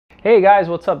Hey guys,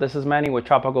 what's up? This is Manny with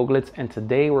Tropical Glitz, and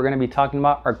today we're going to be talking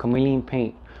about our Chameleon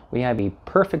paint. We have a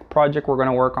perfect project we're going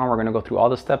to work on. We're going to go through all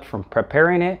the steps from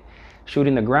preparing it,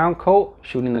 shooting the ground coat,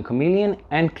 shooting the Chameleon,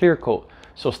 and clear coat.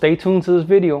 So stay tuned to this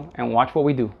video and watch what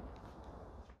we do.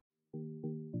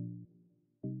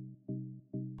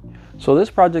 So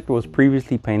this project was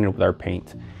previously painted with our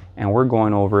paint, and we're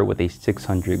going over it with a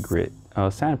 600 grit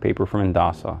sandpaper from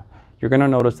Indasa. You're going to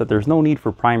notice that there's no need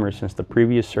for primer since the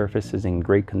previous surface is in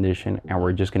great condition, and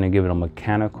we're just going to give it a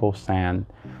mechanical sand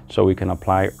so we can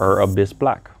apply our Abyss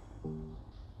Black.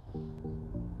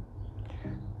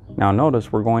 Now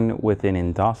notice we're going with an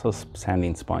Indasa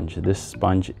sanding sponge. This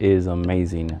sponge is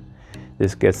amazing.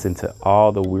 This gets into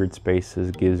all the weird spaces,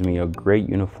 gives me a great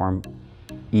uniform,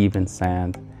 even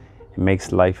sand. It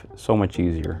makes life so much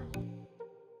easier.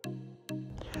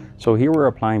 So here we're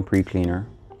applying pre-cleaner.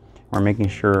 We're making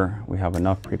sure we have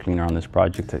enough pre-cleaner on this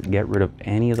project to get rid of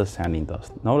any of the sanding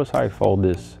dust. Notice how I fold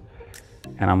this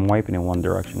and I'm wiping in one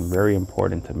direction. Very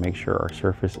important to make sure our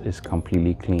surface is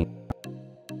completely clean.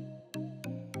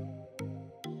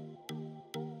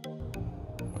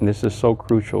 And this is so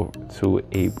crucial to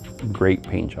a great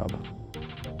paint job.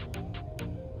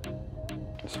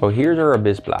 So here's our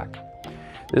Abyss Black.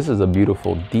 This is a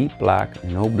beautiful deep black,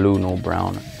 no blue, no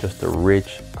brown, just a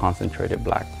rich concentrated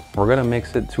black. We're gonna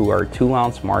mix it to our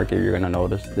 2-ounce marker. You're gonna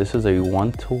notice this is a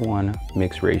 1-to-1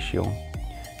 mix ratio.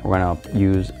 We're gonna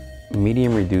use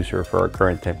medium reducer for our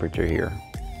current temperature here.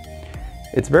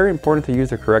 It's very important to use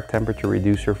the correct temperature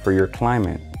reducer for your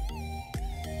climate.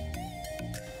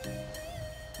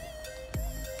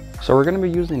 So we're gonna be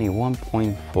using a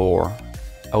 1.4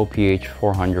 LPH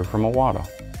 400 from Awada.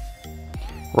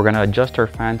 We're gonna adjust our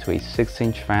fan to a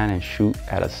 6-inch fan and shoot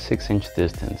at a 6-inch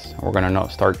distance. We're gonna now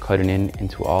start cutting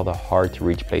into all the hard to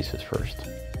reach places first.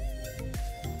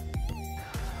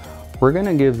 We're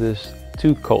gonna give this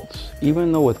 2 coats.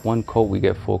 Even though with 1 coat we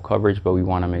get full coverage, but we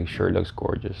wanna make sure it looks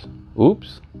gorgeous.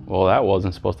 Oops, well that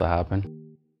wasn't supposed to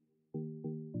happen.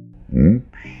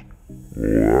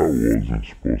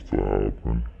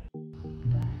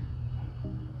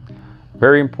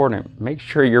 Very important, make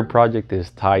sure your project is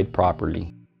tied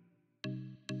properly.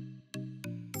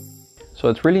 So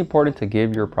it's really important to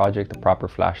give your project the proper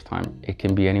flash time. It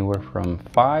can be anywhere from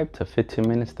 5 to 15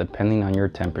 minutes depending on your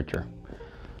temperature.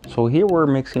 So here we're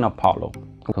mixing Apollo,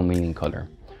 Chameleon color.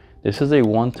 This is a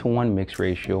 1-to-1 mix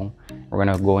ratio. We're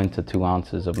gonna go into 2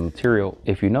 ounces of material.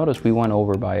 If you notice, we went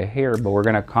over by a hair, but we're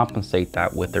gonna compensate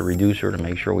that with the reducer to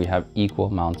make sure we have equal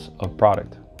amounts of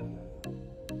product.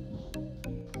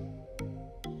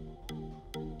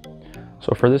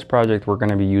 So for this project, we're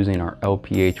gonna be using our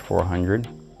LPH 400.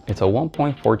 It's a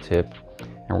 1.4 tip,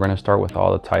 and we're gonna start with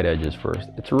all the tight edges first.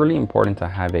 It's really important to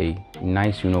have a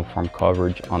nice uniform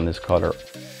coverage on this color.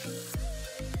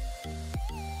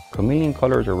 Chameleon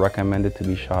colors are recommended to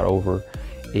be shot over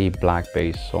a black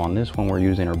base. So on this one, we're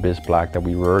using our Abyss Black that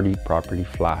we've already properly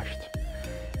flashed.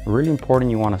 Really important,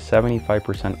 you want a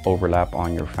 75% overlap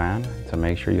on your fan to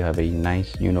make sure you have a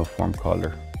nice uniform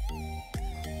color.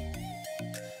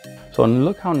 So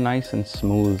look how nice and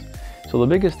smooth. So the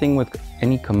biggest thing with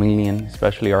any Chameleon,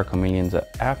 especially our Chameleons, that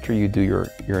after you do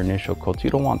your initial coats, you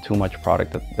don't want too much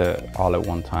product all at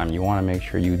one time. You want to make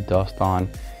sure you dust on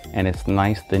and it's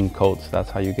nice thin coats. That's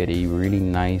how you get a really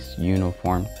nice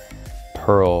uniform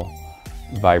pearl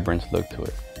vibrance look to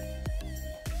it.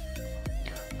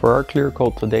 For our clear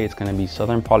coat today, it's going to be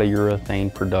Southern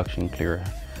Polyurethane Production Clear.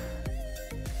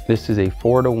 This is a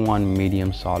 4-to-1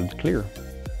 medium solid clear.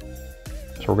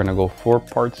 So we're gonna go 4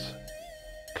 parts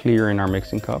clear in our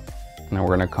mixing cup, and then we're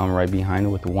gonna come right behind it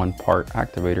with 1 part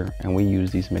activator, and we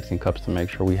use these mixing cups to make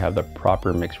sure we have the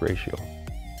proper mix ratio.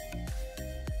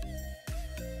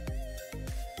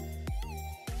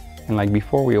 And like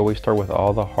before, we always start with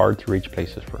all the hard to reach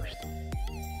places first.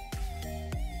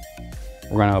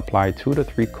 We're gonna apply 2 to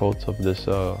 3 coats of this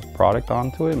product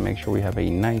onto it and make sure we have a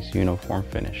nice uniform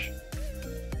finish.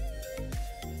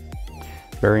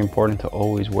 Very important to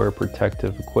always wear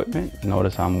protective equipment.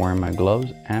 Notice I'm wearing my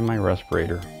gloves and my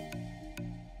respirator.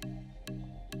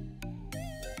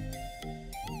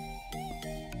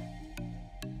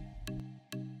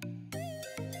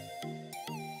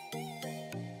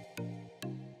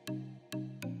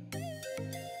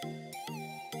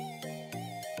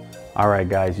 All right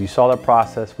guys, you saw the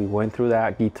process. We went through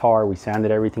that guitar, we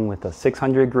sanded everything with a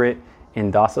 600 grit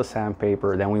Indasa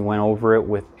sandpaper. Then we went over it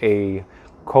with a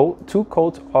 2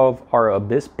 coats of our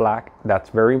Abyss Black. That's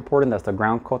very important. That's the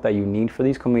ground coat that you need for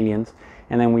these Chameleons.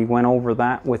 And then we went over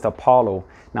that with Apollo.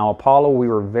 Now Apollo, we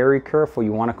were very careful.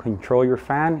 You want to control your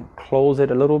fan, close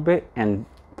it a little bit and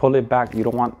pull it back. You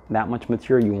don't want that much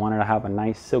material. You want it to have a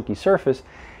nice silky surface.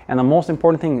 And the most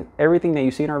important thing, everything that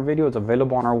you see in our video is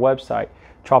available on our website,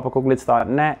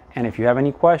 tropicalglitz.net. And if you have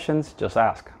any questions, just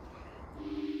ask.